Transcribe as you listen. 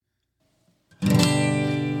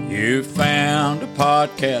You found a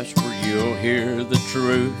podcast where you'll hear the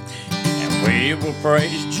truth, and we will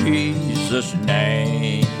praise Jesus'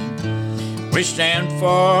 name. We stand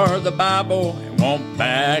for the Bible and won't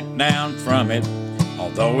back down from it,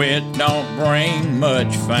 although it don't bring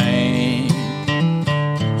much fame.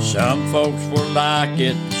 Some folks will like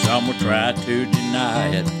it, some will try to deny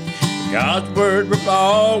it. God's word will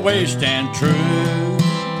always stand true.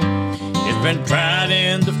 It's been tried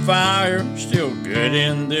in the fire, still good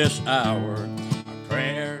in this hour. Our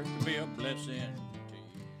prayers to be a blessing to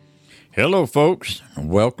you. Hello, folks, and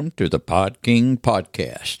welcome to the Pod King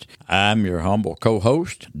Podcast. I'm your humble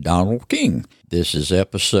co-host, Donald King. This is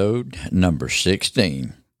episode number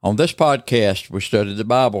 16. On this podcast, we study the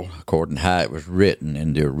Bible according to how it was written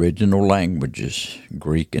in the original languages,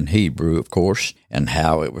 Greek and Hebrew, of course, and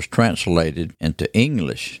how it was translated into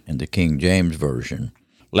English in the King James Version.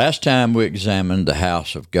 Last time we examined the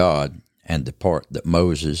house of God and the part that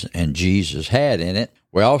Moses and Jesus had in it.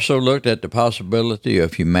 We also looked at the possibility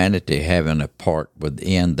of humanity having a part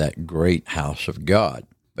within that great house of God.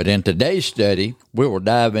 But in today's study, we will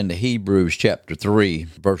dive into Hebrews chapter 3,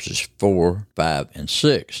 verses 4, 5, and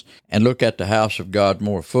 6, and look at the house of God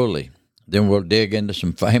more fully. Then we'll dig into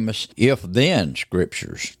some famous if-then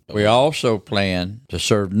scriptures. We also plan to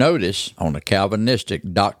serve notice on the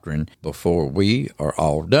Calvinistic doctrine before we are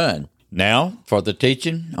all done. Now, for the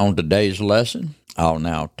teaching on today's lesson, I'll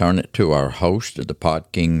now turn it to our host of the Pod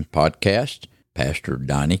King Podcast, Pastor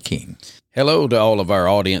Donnie King. Hello to all of our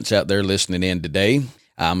audience out there listening in today.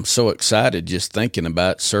 I'm so excited just thinking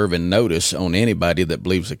about serving notice on anybody that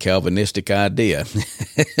believes a Calvinistic idea.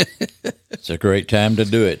 It's a great time to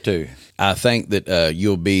do it, too. I think that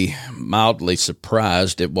you'll be mildly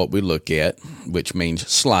surprised at what we look at, which means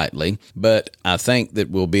slightly, but I think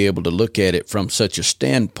that we'll be able to look at it from such a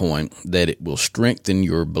standpoint that it will strengthen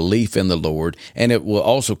your belief in the Lord, and it will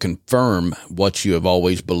also confirm what you have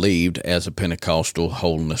always believed as a Pentecostal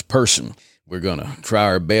holiness person. We're going to try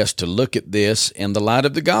our best to look at this in the light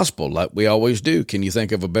of the gospel, like we always do. Can you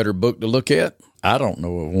think of a better book to look at? I don't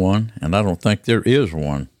know of one, and I don't think there is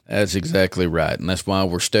one. That's exactly right, and that's why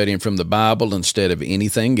we're studying from the Bible instead of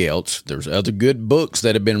anything else. There's other good books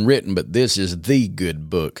that have been written, but this is the good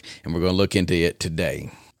book, and we're going to look into it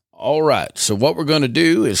today. All right, so what we're going to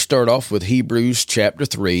do is start off with Hebrews chapter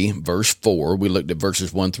 3, verse 4. We looked at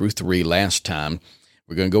verses 1 through 3 last time.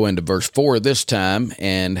 We're going to go into verse 4 this time,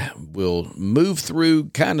 and we'll move through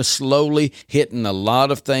kind of slowly, hitting a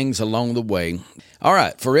lot of things along the way. All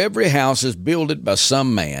right, for every house is builded by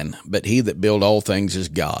some man, but he that build all things is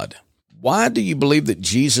God. Why do you believe that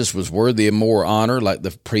Jesus was worthy of more honor, like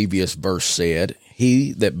the previous verse said?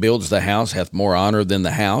 He that builds the house hath more honor than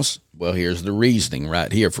the house. Well, here's the reasoning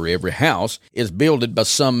right here. For every house is builded by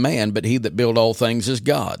some man, but he that build all things is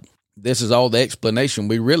God. This is all the explanation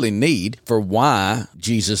we really need for why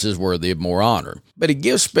Jesus is worthy of more honor. But he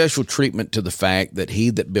gives special treatment to the fact that he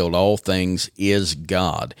that built all things is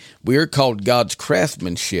God. We are called God's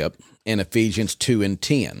craftsmanship in Ephesians 2 and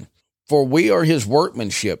 10. For we are his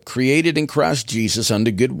workmanship, created in Christ Jesus unto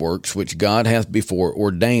good works, which God hath before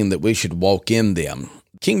ordained that we should walk in them.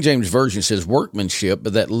 King James Version says workmanship,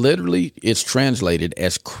 but that literally is translated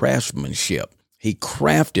as craftsmanship. He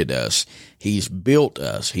crafted us. He's built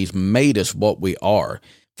us. He's made us what we are.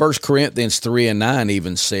 1 Corinthians 3 and 9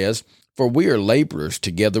 even says, For we are laborers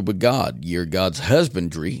together with God. Ye are God's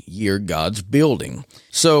husbandry, ye are God's building.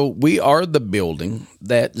 So we are the building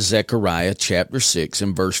that Zechariah chapter 6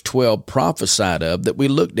 and verse 12 prophesied of that we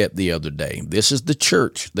looked at the other day. This is the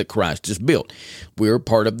church that Christ has built. We are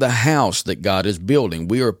part of the house that God is building.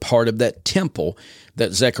 We are part of that temple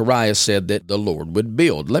that Zechariah said that the Lord would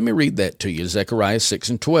build. Let me read that to you, Zechariah 6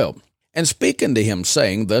 and 12. And speak unto him,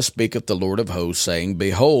 saying, Thus speaketh the Lord of hosts, saying,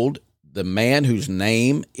 Behold, the man whose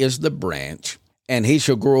name is the branch, and he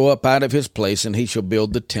shall grow up out of his place, and he shall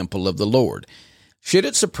build the temple of the Lord. Should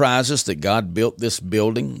it surprise us that God built this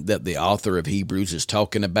building that the author of Hebrews is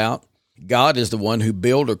talking about? God is the one who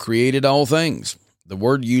built or created all things. The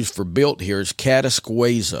word used for built here is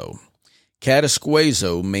katasquezo.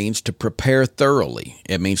 Katasquezo means to prepare thoroughly.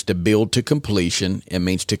 It means to build to completion. It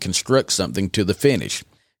means to construct something to the finish.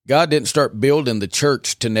 God didn't start building the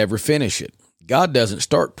church to never finish it. God doesn't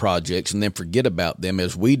start projects and then forget about them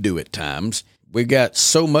as we do at times. We've got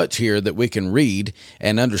so much here that we can read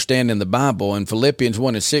and understand in the Bible, and Philippians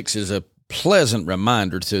 1 and 6 is a pleasant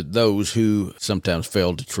reminder to those who sometimes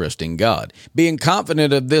fail to trust in God. Being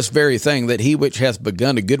confident of this very thing, that he which hath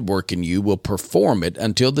begun a good work in you will perform it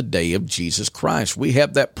until the day of Jesus Christ. We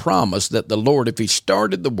have that promise that the Lord, if he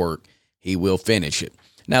started the work, he will finish it.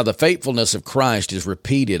 Now, the faithfulness of Christ is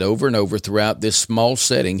repeated over and over throughout this small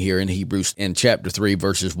setting here in Hebrews in chapter 3,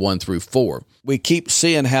 verses 1 through 4. We keep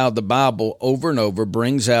seeing how the Bible over and over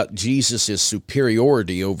brings out Jesus'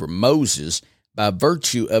 superiority over Moses by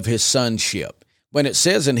virtue of his sonship. When it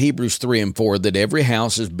says in Hebrews 3 and 4 that every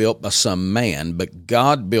house is built by some man, but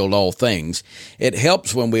God built all things, it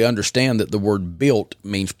helps when we understand that the word built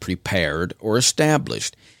means prepared or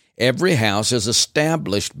established. Every house is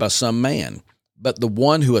established by some man. But the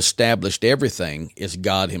one who established everything is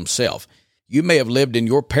God himself. You may have lived in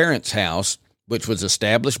your parents' house, which was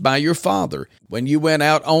established by your father. When you went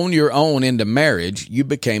out on your own into marriage, you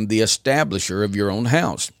became the establisher of your own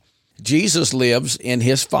house. Jesus lives in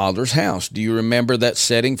his Father's house. Do you remember that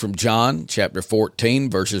setting from John chapter 14,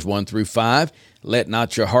 verses 1 through 5? Let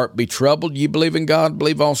not your heart be troubled. You believe in God,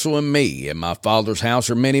 believe also in me. In my Father's house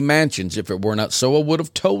are many mansions. If it were not so, I would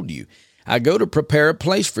have told you. I go to prepare a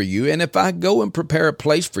place for you, and if I go and prepare a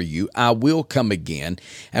place for you, I will come again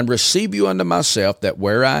and receive you unto myself, that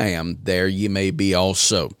where I am, there ye may be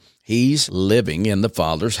also. He's living in the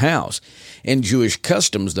Father's house. In Jewish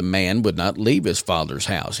customs, the man would not leave his father's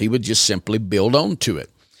house. He would just simply build onto it.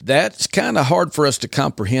 That's kind of hard for us to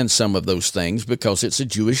comprehend some of those things because it's a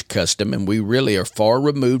Jewish custom and we really are far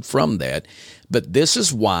removed from that. But this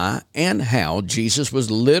is why and how Jesus was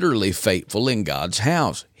literally faithful in God's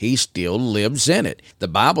house. He still lives in it. The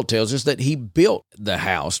Bible tells us that he built the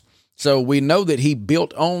house. So we know that he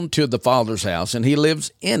built onto the Father's house and he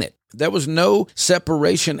lives in it. There was no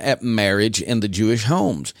separation at marriage in the Jewish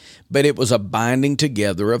homes, but it was a binding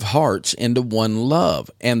together of hearts into one love,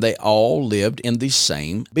 and they all lived in the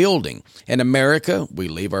same building. In America, we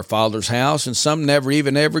leave our Father's house, and some never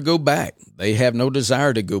even ever go back. They have no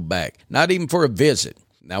desire to go back, not even for a visit.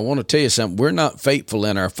 Now, I want to tell you something. We're not faithful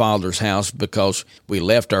in our Father's house because we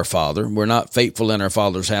left our Father. We're not faithful in our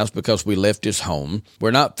Father's house because we left his home.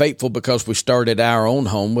 We're not faithful because we started our own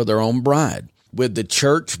home with our own bride. With the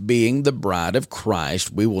church being the bride of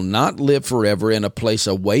Christ, we will not live forever in a place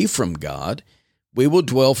away from God. We will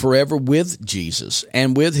dwell forever with Jesus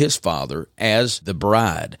and with his Father as the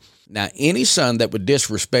bride. Now, any son that would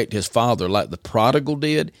disrespect his father like the prodigal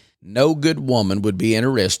did, no good woman would be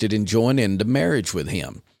interested in joining into marriage with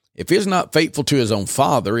him. If he's not faithful to his own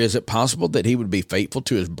father, is it possible that he would be faithful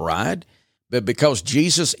to his bride? But because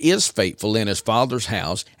Jesus is faithful in his Father's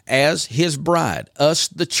house as his bride, us,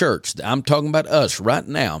 the church, I'm talking about us right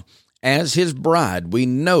now, as his bride, we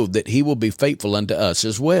know that he will be faithful unto us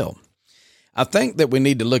as well. I think that we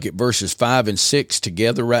need to look at verses 5 and 6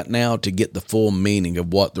 together right now to get the full meaning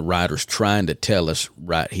of what the writer's trying to tell us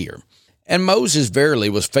right here. And Moses verily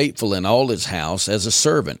was faithful in all his house as a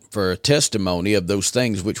servant for a testimony of those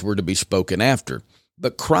things which were to be spoken after.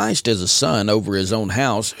 But Christ is a son over his own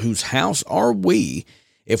house, whose house are we,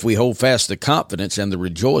 if we hold fast the confidence and the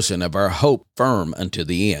rejoicing of our hope firm unto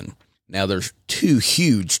the end. Now, there's two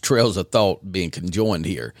huge trails of thought being conjoined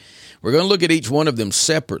here. We're going to look at each one of them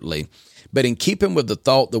separately, but in keeping with the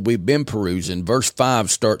thought that we've been perusing, verse 5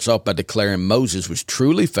 starts off by declaring Moses was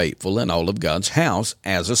truly faithful in all of God's house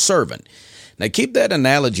as a servant. Now, keep that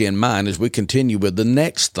analogy in mind as we continue with the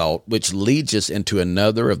next thought, which leads us into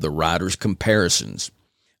another of the writer's comparisons.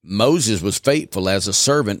 Moses was faithful as a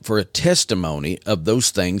servant for a testimony of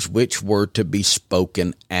those things which were to be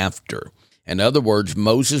spoken after. In other words,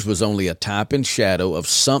 Moses was only a type and shadow of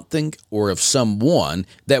something or of someone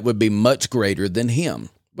that would be much greater than him.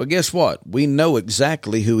 But guess what? We know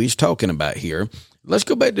exactly who he's talking about here. Let's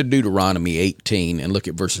go back to Deuteronomy 18 and look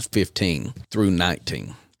at verses 15 through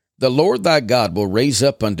 19. The Lord thy God will raise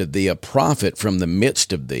up unto thee a prophet from the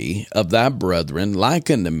midst of thee, of thy brethren,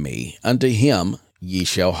 like unto me. Unto him ye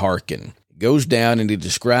shall hearken. Goes down and he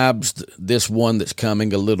describes this one that's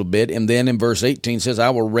coming a little bit. And then in verse 18 says,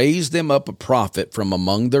 I will raise them up a prophet from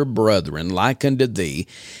among their brethren, like unto thee,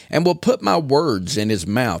 and will put my words in his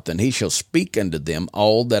mouth, and he shall speak unto them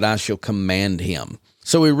all that I shall command him.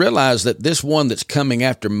 So we realize that this one that's coming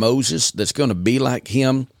after Moses, that's going to be like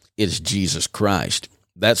him, is Jesus Christ.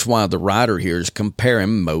 That's why the writer here is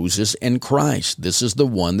comparing Moses and Christ. This is the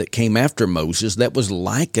one that came after Moses that was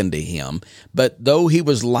like unto him, but though he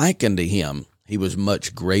was like unto him, he was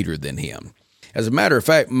much greater than him. As a matter of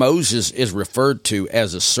fact, Moses is referred to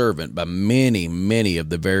as a servant by many of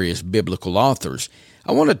the various biblical authors.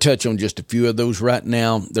 I want to touch on just a few of those right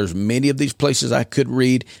now. There's many of these places I could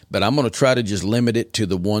read, but I'm going to try to just limit it to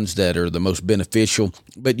the ones that are the most beneficial.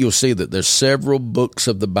 But you'll see that there's several books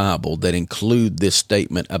of the Bible that include this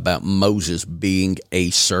statement about Moses being a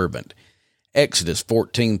servant. Exodus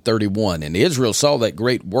 14:31, and Israel saw that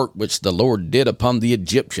great work which the Lord did upon the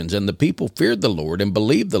Egyptians, and the people feared the Lord and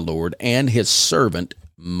believed the Lord and his servant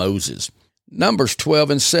Moses. Numbers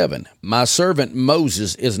 12:7, my servant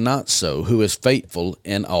Moses is not so, who is faithful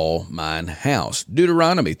in all mine house.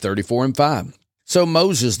 Deuteronomy 34:5, so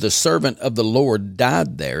Moses, the servant of the Lord,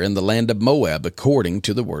 died there in the land of Moab, according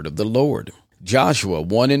to the word of the Lord. Joshua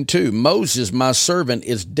 1:2, Moses, my servant,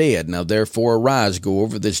 is dead. Now therefore arise, go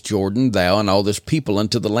over this Jordan, thou and all this people,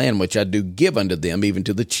 unto the land which I do give unto them, even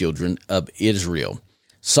to the children of Israel.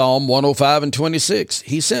 Psalm 105:26,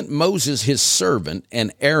 he sent Moses his servant,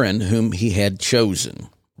 and Aaron whom he had chosen.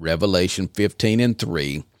 Revelation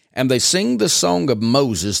 15:3, and they sing the song of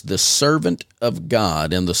Moses, the servant of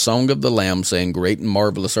God, and the song of the Lamb, saying, great and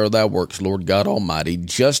marvelous are thy works, Lord God Almighty.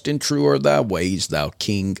 Just and true are thy ways, thou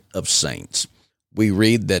King of saints. We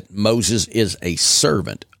read that Moses is a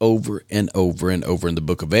servant over and over and over in the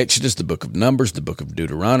book of Exodus, the book of Numbers, the book of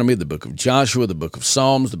Deuteronomy, the book of Joshua, the book of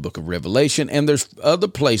Psalms, the book of Revelation, and there's other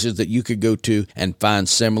places that you could go to and find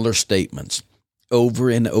similar statements. Over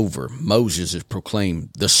and over, Moses is proclaimed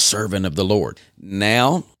the servant of the Lord.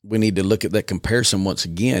 Now, we need to look at that comparison once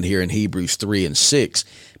again here in Hebrews 3:6,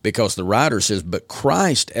 because the writer says, but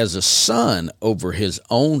Christ as a son over his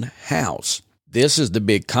own house. This is the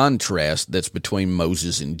big contrast that's between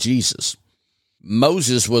Moses and Jesus.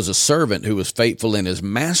 Moses was a servant who was faithful in his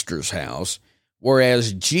master's house,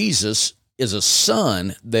 whereas Jesus is a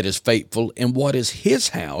son that is faithful in what is his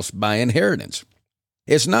house by inheritance.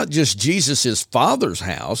 It's not just Jesus' father's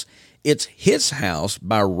house, it's his house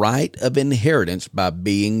by right of inheritance by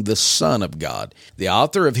being the Son of God. The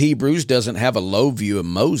author of Hebrews doesn't have a low view of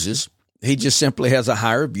Moses. He just simply has a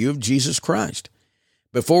higher view of Jesus Christ.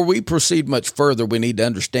 Before we proceed much further, we need to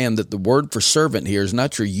understand that the word for servant here is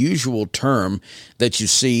not your usual term that you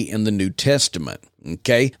see in the New Testament.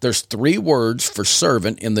 Okay? There's 3 words for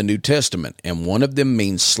servant in the New Testament, and one of them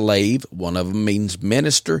means slave, one of them means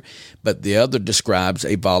minister, but the other describes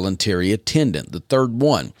a voluntary attendant. The third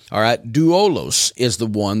one, all right, doulos is the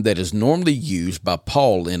one that is normally used by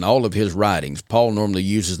Paul in all of his writings. Paul normally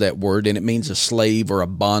uses that word, and it means a slave or a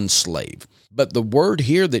bond slave. But the word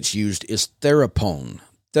here that's used is therapon.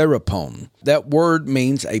 Therapon. That word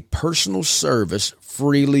means a personal service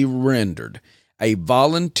freely rendered, a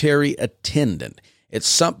voluntary attendant. It's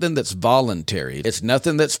something that's voluntary. It's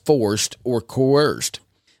nothing that's forced or coerced.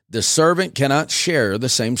 The servant cannot share the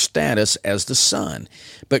same status as the son.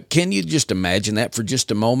 But can you just imagine that for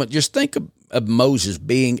just a moment? Just think of Moses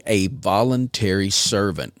being a voluntary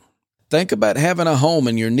servant. Think about having a home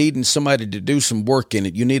and you're needing somebody to do some work in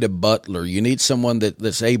it. You need a butler. You need someone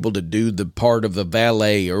that's able to do the part of the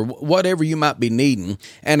valet or whatever you might be needing.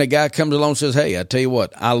 And a guy comes along and says, hey, I tell you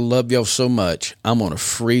what, I love y'all so much. I'm going to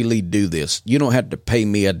freely do this. You don't have to pay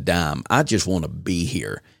me a dime. I just want to be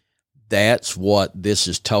here. That's what this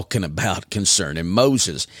is talking about concerning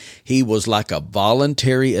Moses. He was like a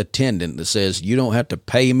voluntary attendant that says, you don't have to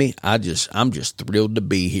pay me. I'm just thrilled to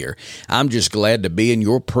be here. I'm just glad to be in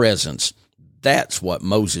your presence. That's what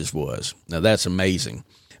Moses was. Now that's amazing.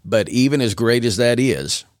 But even as great as that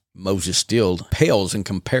is, Moses still pales in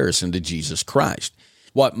comparison to Jesus Christ.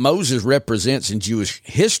 What Moses represents in Jewish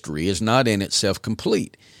history is not in itself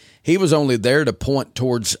complete. He was only there to point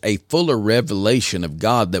towards a fuller revelation of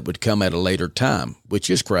God that would come at a later time, which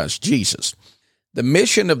is Christ Jesus. The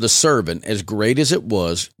mission of the servant, as great as it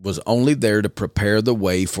was only there to prepare the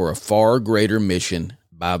way for a far greater mission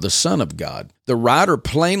by the Son of God. The writer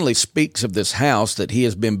plainly speaks of this house that he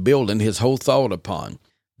has been building his whole thought upon.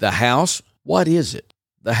 The house, what is it?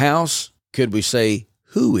 The house, could we say,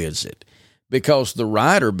 who is it? Because the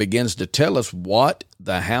writer begins to tell us what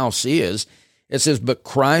the house is. It says, but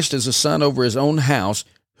Christ is a son over his own house,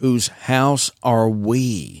 whose house are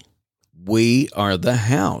we. We are the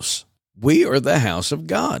house. We are the house of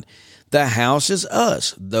God. The house is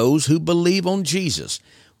us, those who believe on Jesus.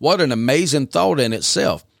 What an amazing thought in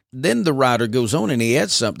itself. Then the writer goes on and he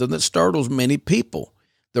adds something that startles many people.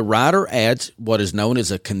 The writer adds what is known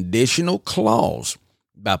as a conditional clause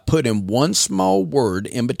by putting one small word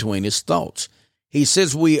in between his thoughts. He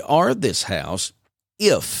says, we are this house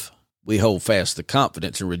if we hold fast the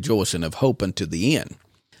confidence and rejoicing of hope unto the end.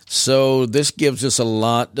 So this gives us a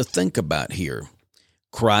lot to think about here.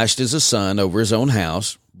 Christ is a son over his own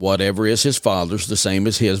house. Whatever is his father's, the same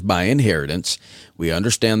as his by inheritance. We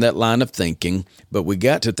understand that line of thinking, but we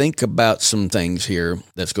got to think about some things here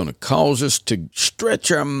that's going to cause us to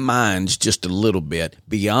stretch our minds just a little bit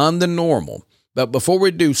beyond the normal. But before we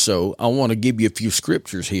do so, I want to give you a few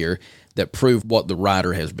scriptures here that prove what the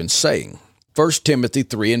writer has been saying. 1 Timothy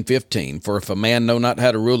 3:15, for if a man know not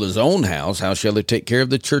how to rule his own house, how shall he take care of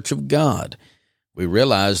the church of God? We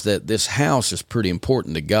realize that this house is pretty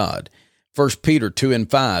important to God. 1 Peter 2 and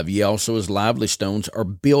 5, ye also as lively stones are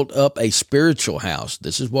built up a spiritual house.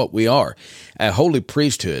 This is what we are, a holy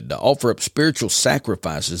priesthood to offer up spiritual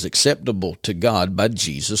sacrifices acceptable to God by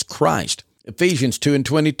Jesus Christ. Ephesians 2 and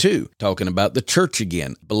 22, talking about the church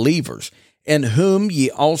again, believers, in whom ye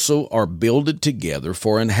also are builded together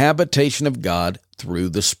for an habitation of God through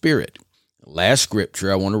the Spirit. Last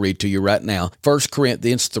scripture I want to read to you right now, 1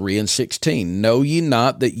 Corinthians 3 and 16. Know ye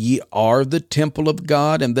not that ye are the temple of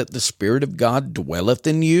God, and that the Spirit of God dwelleth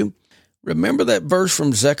in you? Remember that verse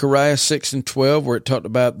from Zechariah 6 and 12 where it talked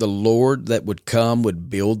about the Lord that would come would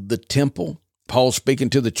build the temple? Paul speaking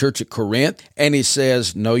to the church at Corinth, and he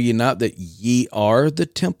says, know ye not that ye are the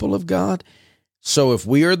temple of God? So if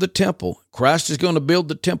we are the temple, Christ is going to build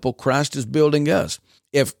the temple, Christ is building us.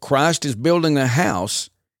 If Christ is building a house,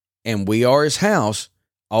 and we are his house,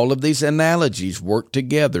 all of these analogies work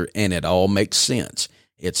together, and it all makes sense.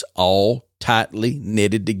 It's all tightly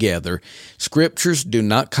knitted together. Scriptures do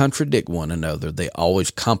not contradict one another. They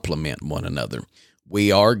always complement one another.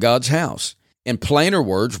 We are God's house. In plainer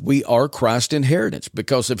words, we are Christ's inheritance,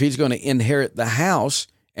 because if he's going to inherit the house,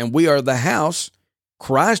 and we are the house,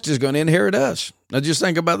 Christ is going to inherit us. Now just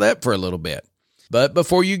think about that for a little bit. But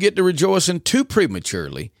before you get to rejoicing too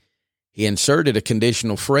prematurely, he inserted a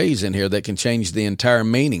conditional phrase in here that can change the entire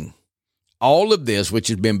meaning. All of this, which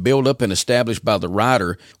has been built up and established by the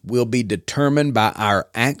writer, will be determined by our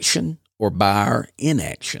action or by our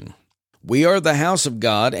inaction. We are the house of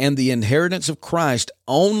God and the inheritance of Christ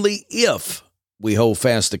only if we hold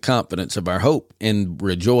fast the confidence of our hope and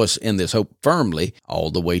rejoice in this hope firmly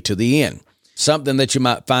all the way to the end. Something that you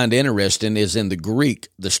might find interesting is in the Greek,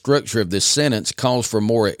 the structure of this sentence calls for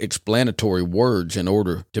more explanatory words in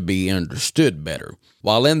order to be understood better.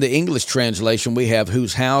 While in the English translation, we have,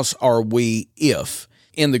 whose house are we if?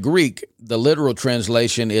 In the Greek, the literal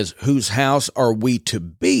translation is, whose house are we to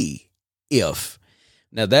be if?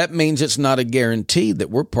 Now that means it's not a guarantee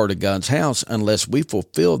that we're part of God's house unless we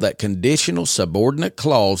fulfill that conditional subordinate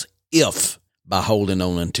clause, if, by holding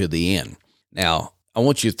on until the end. Now, I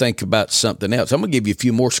want you to think about something else. I'm going to give you a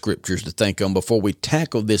few more scriptures to think on before we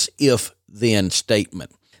tackle this if-then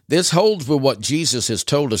statement. This holds with what Jesus has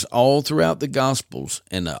told us all throughout the Gospels,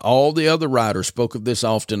 and all the other writers spoke of this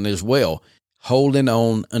often as well, holding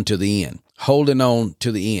on unto the end, holding on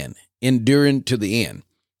to the end, enduring to the end.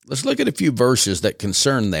 Let's look at a few verses that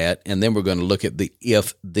concern that, and then we're going to look at the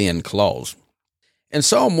if-then clause. In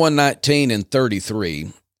Psalm 119 and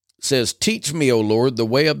 33, says, teach me, O Lord, the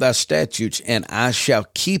way of thy statutes, and I shall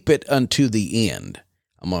keep it unto the end.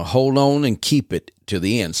 I'm going to hold on and keep it to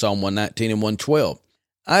the end. Psalm 119 and 112.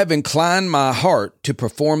 I have inclined my heart to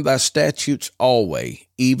perform thy statutes always,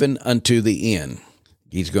 even unto the end.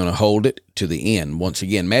 He's going to hold it to the end. Once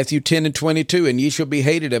again, Matthew 10 and 22, and ye shall be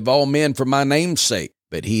hated of all men for my name's sake,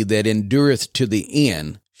 but he that endureth to the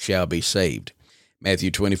end shall be saved.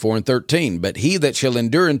 Matthew 24 and 13, but he that shall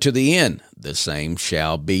endure unto the end, the same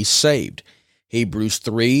shall be saved. Hebrews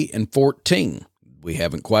 3 and 14. We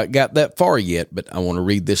haven't quite got that far yet, but I want to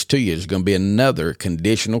read this to you. There's going to be another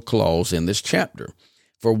conditional clause in this chapter.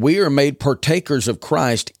 For we are made partakers of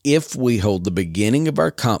Christ if we hold the beginning of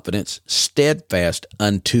our confidence steadfast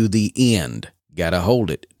unto the end. Got to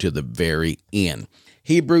hold it to the very end.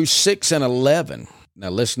 Hebrews 6 and 11. Now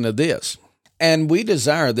listen to this. And we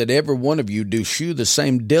desire that every one of you do shew the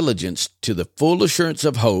same diligence to the full assurance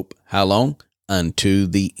of hope. How long? Unto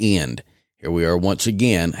the end. Here we are once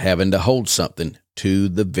again having to hold something to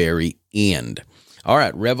the very end. All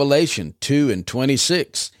right, Revelation 2 and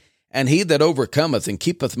 26. And he that overcometh and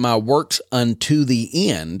keepeth my works unto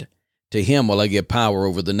the end, to him will I give power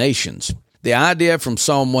over the nations. The idea from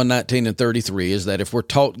Psalm 119 and 33 is that if we're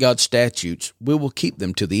taught God's statutes, we will keep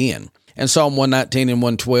them to the end. And Psalm 119 and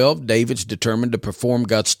 112, David's determined to perform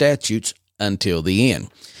God's statutes until the end.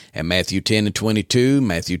 And Matthew 10 and 22,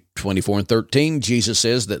 Matthew 24 and 13, Jesus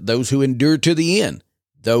says that those who endure to the end,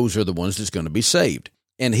 those are the ones that's going to be saved.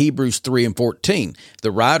 In Hebrews 3 and 14,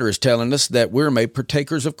 the writer is telling us that we're made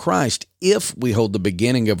partakers of Christ if we hold the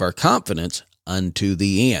beginning of our confidence unto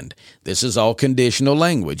the end. This is all conditional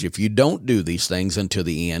language. If you don't do these things until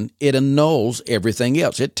the end, it annuls everything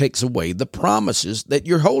else. It takes away the promises that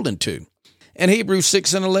you're holding to. In Hebrews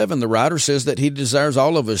 6 and 11, the writer says that he desires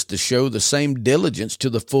all of us to show the same diligence to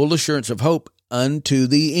the full assurance of hope unto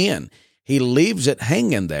the end. He leaves it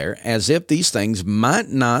hanging there as if these things might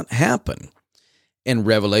not happen. In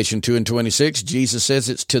Revelation 2 and 26, Jesus says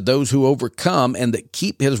it's to those who overcome and that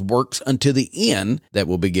keep his works unto the end that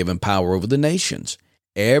will be given power over the nations.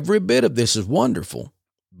 Every bit of this is wonderful,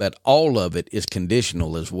 but all of it is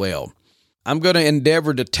conditional as well. I'm going to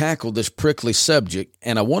endeavor to tackle this prickly subject,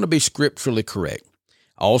 and I want to be scripturally correct.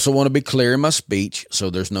 I also want to be clear in my speech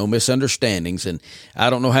so there's no misunderstandings. And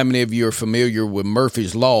I don't know how many of you are familiar with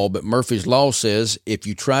Murphy's Law, but Murphy's Law says if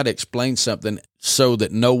you try to explain something so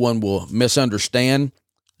that no one will misunderstand,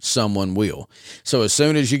 someone will. So as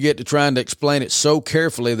soon as you get to trying to explain it so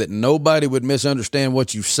carefully that nobody would misunderstand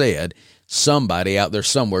what you said, somebody out there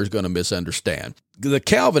somewhere is going to misunderstand. The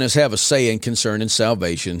Calvinists have a saying concerning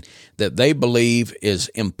salvation that they believe is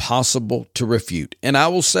impossible to refute. And I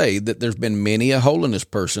will say that there's been many a holiness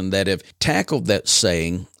person that have tackled that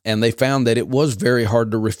saying, and they found that it was very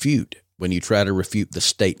hard to refute when you try to refute the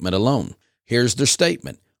statement alone. Here's their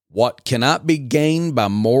statement. What cannot be gained by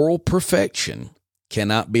moral perfection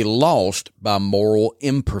cannot be lost by moral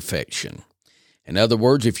imperfection. In other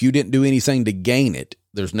words, if you didn't do anything to gain it,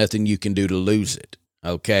 there's nothing you can do to lose it.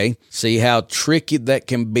 Okay? See how tricky that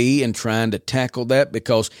can be in trying to tackle that?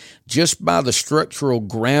 Because just by the structural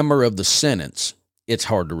grammar of the sentence, it's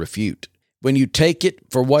hard to refute. When you take it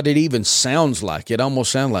for what it even sounds like, it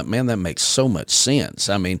almost sounds like, man, that makes so much sense.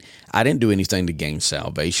 I mean, I didn't do anything to gain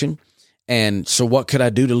salvation. And so what could I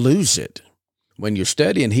do to lose it? When you're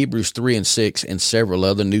studying Hebrews 3 and 6 and several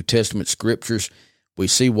other New Testament scriptures, we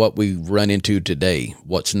see what we run into today,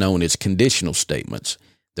 what's known as conditional statements.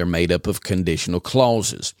 They're made up of conditional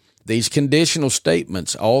clauses. These conditional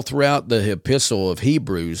statements, all throughout the epistle of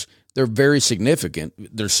Hebrews, they're very significant.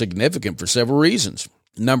 They're significant for several reasons.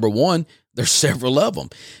 Number one, there's several of them.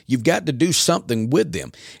 You've got to do something with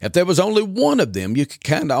them. If there was only one of them, you could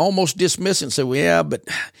kind of almost dismiss it and say, well, yeah, but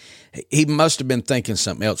he must have been thinking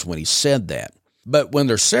something else when he said that. But when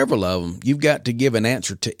there's several of them, you've got to give an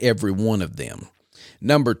answer to every one of them.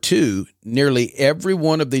 Number two, nearly every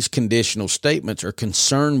one of these conditional statements are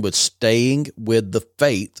concerned with staying with the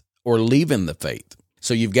faith or leaving the faith.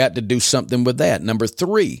 So you've got to do something with that. Number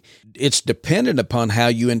three, it's dependent upon how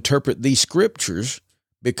you interpret these scriptures,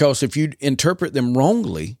 because if you interpret them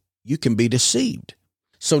wrongly, you can be deceived.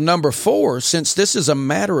 So number four, since this is a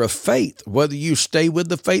matter of faith, whether you stay with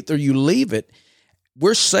the faith or you leave it,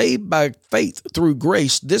 we're saved by faith through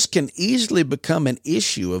grace. This can easily become an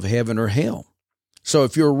issue of heaven or hell. So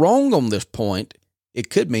if you're wrong on this point,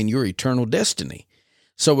 it could mean your eternal destiny.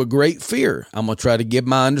 So with great fear, I'm going to try to give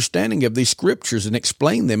my understanding of these scriptures and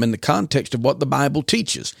explain them in the context of what the Bible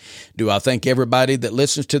teaches. Do I think everybody that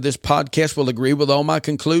listens to this podcast will agree with all my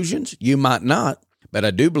conclusions? You might not, but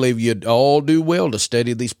I do believe you'd all do well to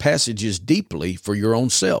study these passages deeply for your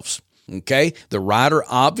own selves. Okay, the writer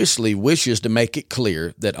obviously wishes to make it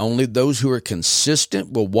clear that only those who are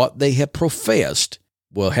consistent with what they have professed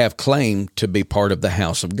will have claim to be part of the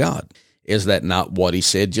house of God. Is that not what he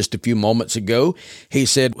said just a few moments ago? He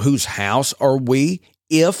said, whose house are we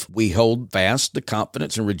if we hold fast the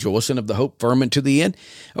confidence and rejoicing of the hope firm unto the end?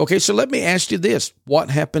 Okay, so let me ask you this. What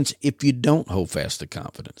happens if you don't hold fast the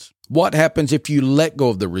confidence? What happens if you let go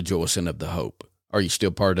of the rejoicing of the hope? Are you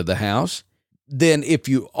still part of the house? Then if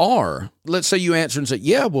you are, let's say you answer and say,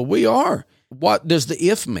 yeah, well, we are. What does the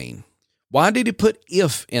if mean? Why did he put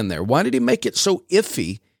if in there? Why did he make it so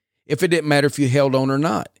iffy if it didn't matter if you held on or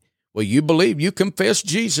not? Well, you believe you confessed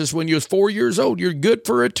Jesus when you was 4 years old. You're good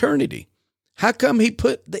for eternity. How come he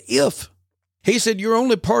put the if? He said you're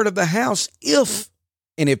only part of the house if.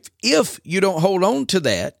 And if you don't hold on to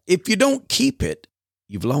that, if you don't keep it,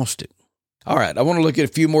 you've lost it. All right, I want to look at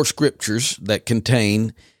a few more scriptures that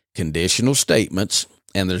contain conditional statements,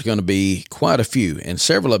 and there's going to be quite a few, and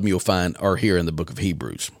several of them you'll find are here in the book of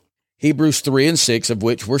Hebrews. Hebrews 3 and 6, of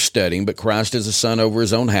which we're studying, but Christ is the Son over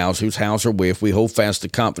his own house, whose house are we, if we hold fast the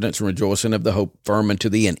confidence and rejoicing of the hope firm unto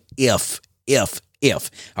the end. If.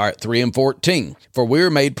 All right, 3 and 14. For we are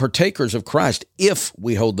made partakers of Christ if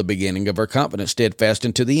we hold the beginning of our confidence steadfast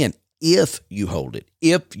unto the end. If you hold it,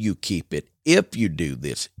 if you keep it, if you do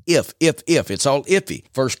this, if. It's all iffy.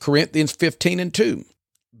 1 Corinthians 15 and 2.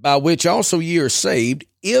 By which also ye are saved,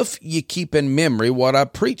 if ye keep in memory what I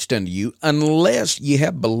preached unto you, unless ye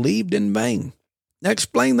have believed in vain. Now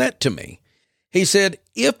explain that to me. He said,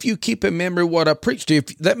 if you keep in memory what I preached to you,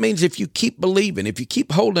 that means if you keep believing, if you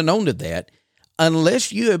keep holding on to that,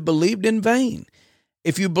 unless you have believed in vain.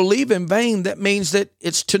 If you believe in vain, that means that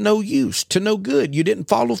it's to no use, to no good. You didn't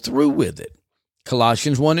follow through with it.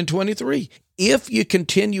 Colossians 1 and 23. If you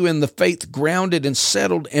continue in the faith grounded and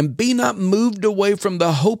settled, and be not moved away from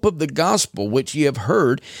the hope of the gospel which ye have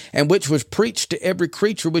heard, and which was preached to every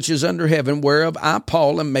creature which is under heaven, whereof I,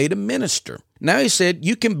 Paul, am made a minister. Now he said,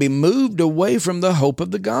 you can be moved away from the hope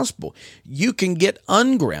of the gospel. You can get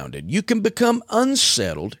ungrounded. You can become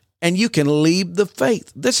unsettled, and you can leave the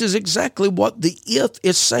faith. This is exactly what the if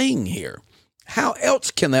is saying here. How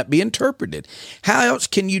else can that be interpreted? How else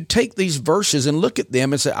can you take these verses and look at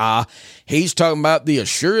them and say, he's talking about the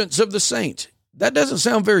assurance of the saints. That doesn't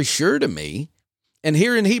sound very sure to me. And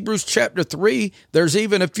here in Hebrews chapter 3, there's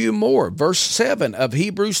even a few more. Verse 7 of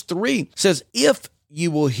Hebrews 3 says, if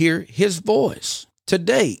you will hear his voice.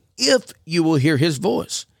 Today, if you will hear his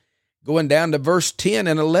voice. Going down to verse 10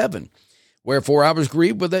 and 11. Wherefore I was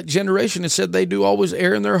grieved with that generation and said, they do always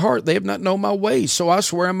err in their heart. They have not known my ways. So I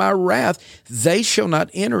swear in my wrath, they shall not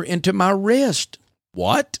enter into my rest.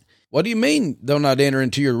 What? What do you mean they'll not enter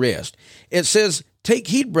into your rest? It says, take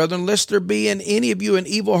heed, brethren, lest there be in any of you an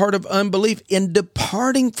evil heart of unbelief in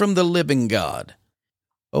departing from the living God.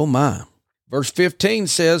 Oh my. Verse 15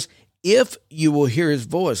 says, if you will hear his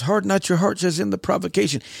voice, harden not your hearts as in the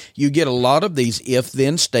provocation. You get a lot of these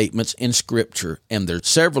if-then statements in Scripture, and there's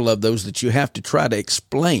several of those that you have to try to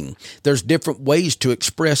explain. There's different ways to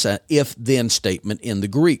express an if-then statement in the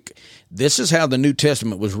Greek. This is how the New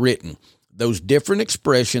Testament was written. Those different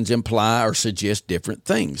expressions imply or suggest different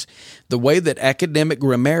things. The way that academic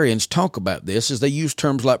grammarians talk about this is they use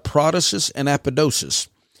terms like protasis and apodosis.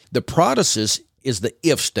 The protasis is the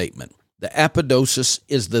if statement. The apodosis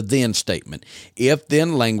is the then statement.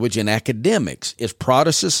 If-then language in academics is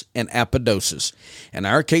protasis and apodosis. In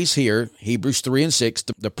our case here, Hebrews 3 and 6,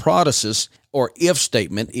 the protasis or if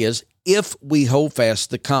statement is if we hold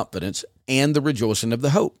fast the confidence and the rejoicing of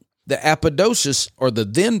the hope. The apodosis or the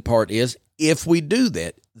then part is if we do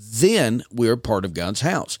that, then we're part of God's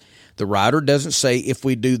house. The writer doesn't say if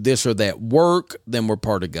we do this or that work, then we're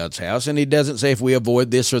part of God's house. And he doesn't say if we avoid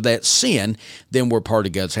this or that sin, then we're part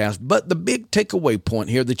of God's house. But the big takeaway point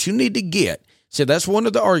here that you need to get, so that's one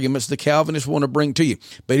of the arguments the Calvinists want to bring to you.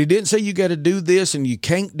 But he didn't say you got to do this and you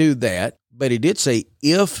can't do that. But he did say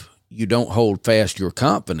if you don't hold fast your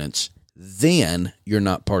confidence, then you're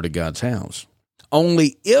not part of God's house.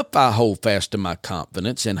 Only if I hold fast to my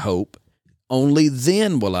confidence and hope, only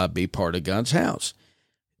then will I be part of God's house.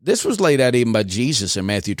 This was laid out even by Jesus in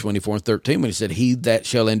Matthew 24 and 13 when he said, he that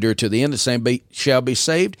shall endure to the end, the same shall be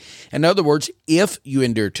saved. In other words, if you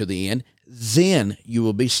endure to the end, then you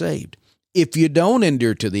will be saved. If you don't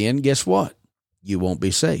endure to the end, guess what? You won't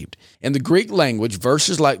be saved. In the Greek language,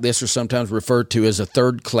 verses like this are sometimes referred to as a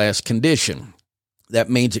third-class condition. That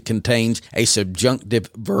means it contains a subjunctive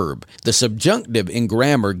verb. The subjunctive in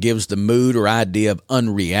grammar gives the mood or idea of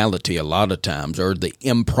unreality a lot of times, or the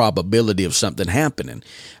improbability of something happening.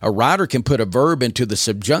 A writer can put a verb into the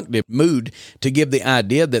subjunctive mood to give the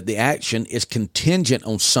idea that the action is contingent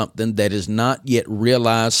on something that is not yet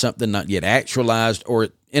realized, something not yet actualized, or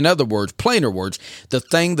in other words, plainer words, the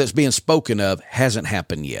thing that's being spoken of hasn't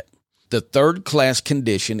happened yet. The third-class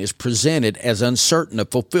condition is presented as uncertain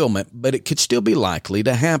of fulfillment, but it could still be likely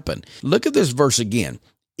to happen. Look at this verse again.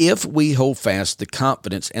 If we hold fast the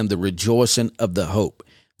confidence and the rejoicing of the hope.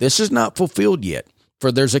 This is not fulfilled yet,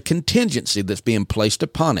 for there's a contingency that's being placed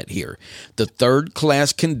upon it here. The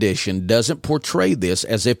third-class condition doesn't portray this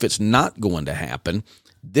as if it's not going to happen.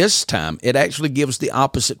 This time, it actually gives the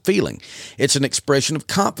opposite feeling. It's an expression of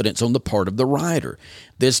confidence on the part of the writer.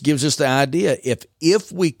 This gives us the idea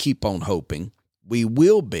if we keep on hoping, we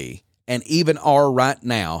will be, and even are right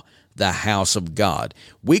now, the house of God.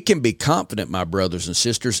 We can be confident, my brothers and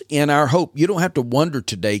sisters, in our hope. You don't have to wonder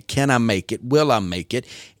today, can I make it? Will I make it?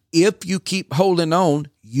 If you keep holding on,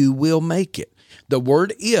 you will make it. The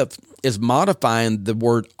word if is modifying the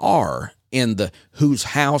word are. In the whose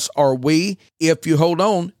house are we? If you hold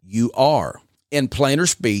on, you are. In plainer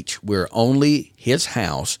speech, we're only his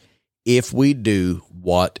house if we do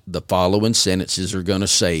what the following sentences are going to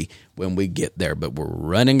say when we get there. But we're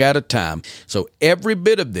running out of time. So every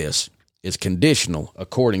bit of this is conditional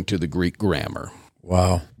according to the Greek grammar.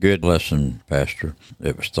 Wow. Good lesson, Pastor.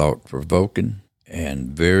 It was thought-provoking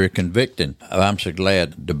and very convicting. I'm so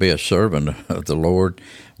glad to be a servant of the Lord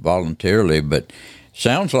voluntarily, but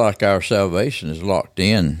sounds like our salvation is locked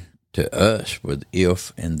in to us with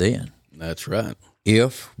if and then. That's right.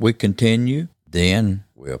 If we continue, then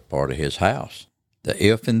we're part of his house. The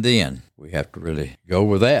if and then, we have to really go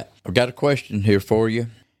with that. I've got a question here for you.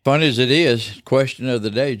 Funny as it is, question of the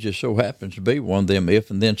day just so happens to be one of them if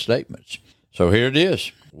and then statements. So here it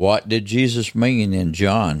is. What did Jesus mean in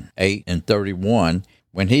John 8 and 31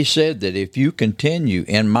 when he said that if you continue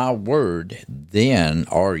in my word, then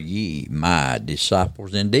are ye my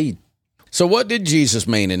disciples indeed? So what did Jesus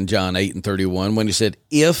mean in John 8 and 31 when he said,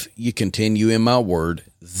 if you continue in my word,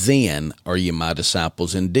 then are ye my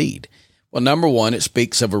disciples indeed? Well, number one, it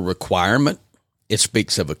speaks of a requirement. It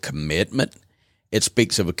speaks of a commitment. It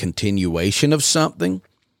speaks of a continuation of something.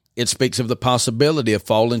 It speaks of the possibility of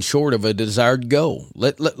falling short of a desired goal.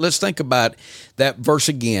 Let's think about that verse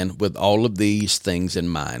again with all of these things in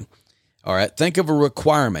mind. All right, think of a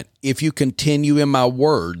requirement. If you continue in my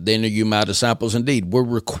word, then are you my disciples indeed. We're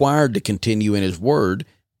required to continue in his word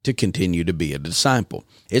to continue to be a disciple.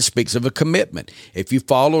 It speaks of a commitment. If you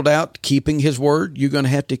followed out keeping his word, you're going to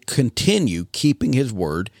have to continue keeping his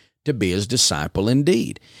word to be his disciple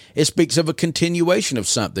indeed. It speaks of a continuation of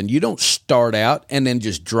something. You don't start out and then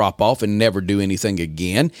just drop off and never do anything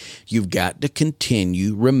again. You've got to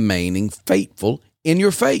continue remaining faithful in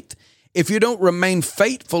your faith. If you don't remain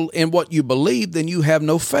faithful in what you believe, then you have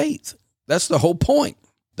no faith. That's the whole point.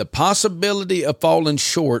 The possibility of falling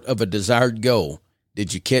short of a desired goal.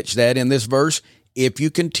 Did you catch that in this verse? If you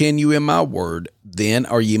continue in my word, then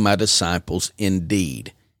are ye my disciples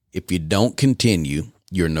indeed. If you don't continue,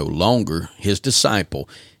 you're no longer his disciple.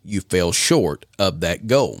 You fell short of that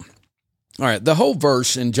goal. All right, the whole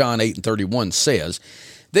verse in John 8:31 says,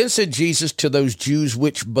 Then said Jesus to those Jews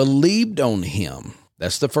which believed on him.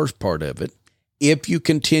 That's the first part of it. If you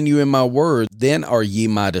continue in my word, then are ye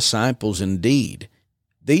my disciples indeed.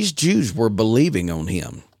 These Jews were believing on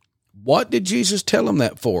him. What did Jesus tell them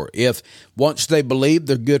that for? If once they believe,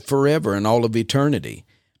 they're good forever and all of eternity.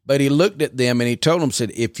 But he looked at them and he told them, said,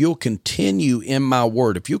 if you'll continue in my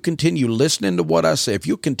word, if you'll continue listening to what I say, if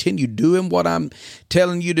you'll continue doing what I'm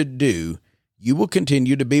telling you to do, you will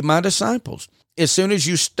continue to be my disciples. As soon as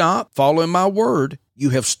you stop following my word, you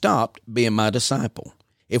have stopped being my disciple.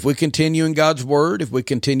 If we continue in God's word, if we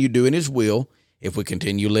continue doing his will, if we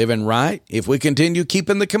continue living right, if we continue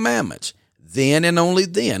keeping the commandments, then and only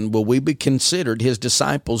then will we be considered his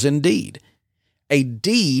disciples indeed. A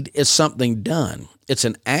deed is something done. It's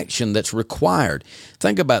an action that's required.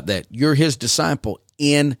 Think about that. You're his disciple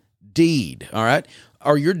indeed, all right?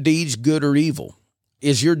 Are your deeds good or evil?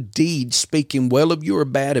 Is your deed speaking well of you or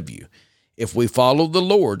bad of you? If we follow the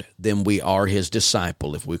Lord, then we are his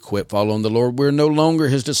disciple. If we quit following the Lord, we're no longer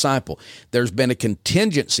his disciple. There's been a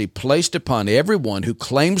contingency placed upon everyone who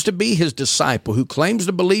claims to be his disciple, who claims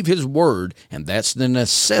to believe his word, and that's the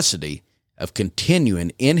necessity of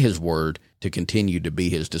continuing in his word to continue to be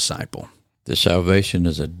his disciple. The salvation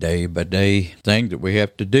is a day-by-day thing that we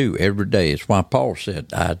have to do every day. It's why Paul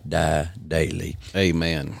said, I die daily.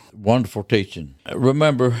 Amen. Wonderful teaching.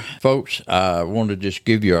 Remember, folks, I want to just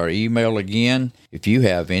give you our email again. If you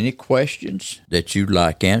have any questions that you'd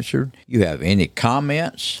like answered, you have any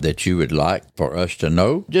comments that you would like for us to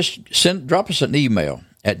know, just drop us an email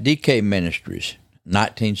at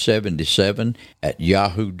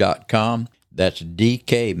dkministries1977 That's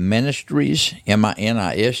DK Ministries,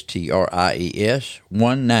 MINISTRIES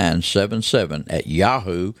 1977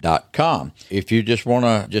 @yahoo.com. If you just want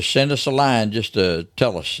to just send us a line just to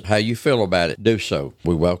tell us how you feel about it, do so.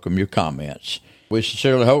 We welcome your comments. We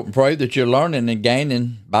sincerely hope and pray that you're learning and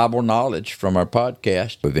gaining Bible knowledge from our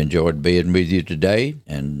podcast. We've enjoyed being with you today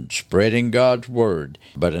and spreading God's Word.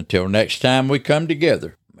 But until next time we come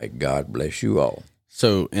together, may God bless you all.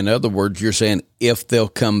 So, in other words, you're saying if they'll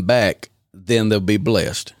come back, then they'll be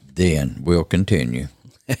blessed. Then we'll continue.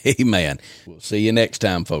 Amen. We'll see you next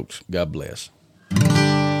time, folks. God bless.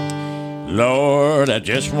 Lord, I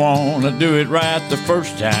just want to do it right the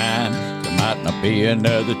first time. There might not be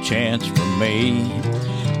another chance for me.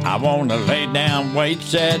 I want to lay down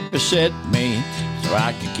weights that beset me so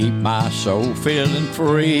I can keep my soul feeling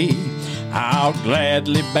free. I'll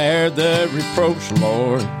gladly bear the reproach,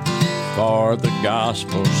 Lord, for the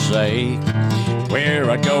gospel's sake. Where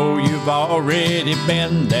I go, you've already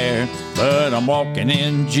been there, but I'm walking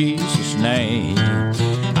in Jesus' name.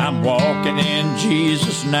 I'm walking in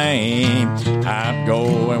Jesus' name. I'm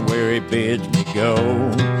going where he bids me go.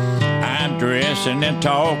 I'm dressing and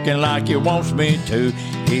talking like he wants me to.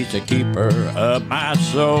 He's the keeper of my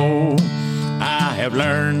soul. I have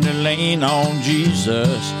learned to lean on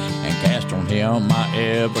Jesus and cast on him my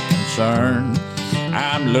every concern.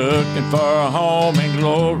 I'm looking for a home in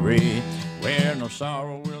glory where no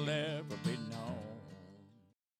sorrow will